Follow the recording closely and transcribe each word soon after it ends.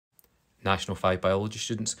National 5 biology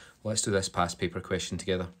students, let's do this past paper question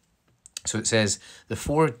together. So it says the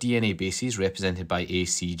 4 DNA bases represented by A,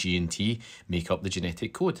 C, G and T make up the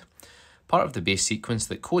genetic code. Part of the base sequence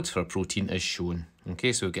that codes for a protein is shown.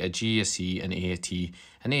 Okay, so we've got a G, a C, an A, a T,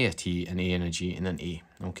 an A, a T, an A and a G and an A.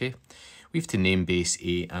 Okay, we have to name base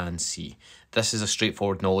A and C. This is a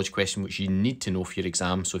straightforward knowledge question which you need to know for your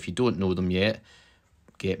exam, so if you don't know them yet,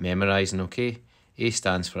 get memorising, okay? A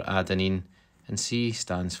stands for adenine and C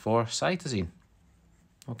stands for cytosine.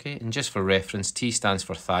 Okay, and just for reference, T stands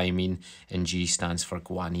for thymine and G stands for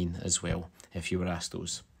guanine as well, if you were asked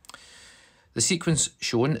those. The sequence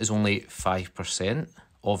shown is only 5%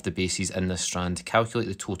 of the bases in this strand. Calculate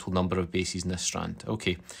the total number of bases in this strand.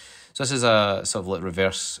 Okay, so this is a sort of like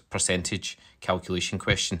reverse percentage calculation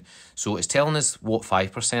question. So it's telling us what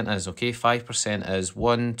 5% is, okay? 5% is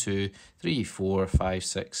 1, 2, 3, 4, 5,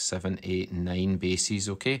 6, 7, 8, 9 bases,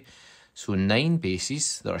 okay? So 9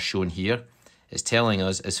 bases that are shown here, it's telling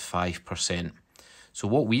us is 5%. So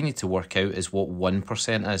what we need to work out is what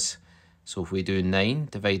 1% is. So if we do 9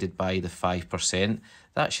 divided by the 5%,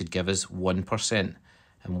 that should give us 1%.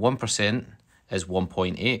 And 1% is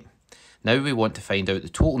 1.8. Now we want to find out the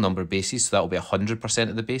total number of bases, so that will be 100%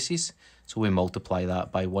 of the bases. So we multiply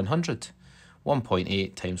that by 100.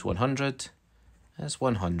 1.8 times 100 is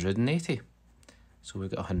 180. So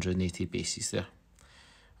we've got 180 bases there.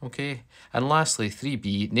 Okay, and lastly,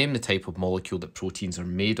 3b, name the type of molecule that proteins are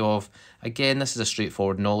made of. Again, this is a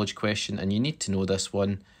straightforward knowledge question, and you need to know this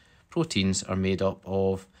one. Proteins are made up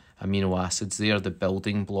of amino acids. They are the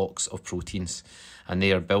building blocks of proteins, and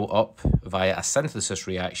they are built up via a synthesis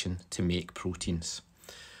reaction to make proteins.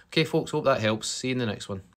 Okay, folks, hope that helps. See you in the next one.